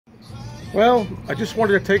Well, I just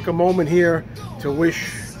wanted to take a moment here to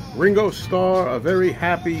wish Ringo Starr a very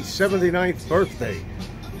happy 79th birthday.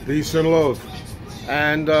 Peace and love.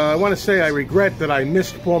 And I want to say I regret that I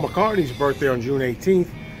missed Paul McCartney's birthday on June 18th.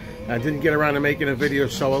 I didn't get around to making a video,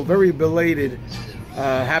 so a very belated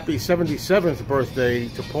happy 77th birthday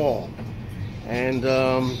to Paul. And,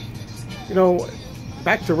 you know,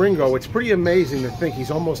 back to Ringo, it's pretty amazing to think he's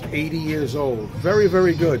almost 80 years old. Very,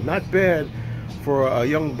 very good. Not bad for a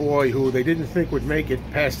young boy who they didn't think would make it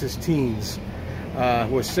past his teens,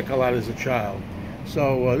 who was sick a lot as a child.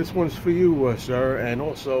 So this one's for you, sir. And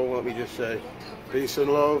also, let me just say, peace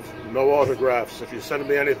and love, no autographs. If you send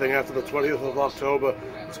me anything after the 20th of October,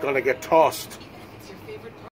 it's going to get tossed.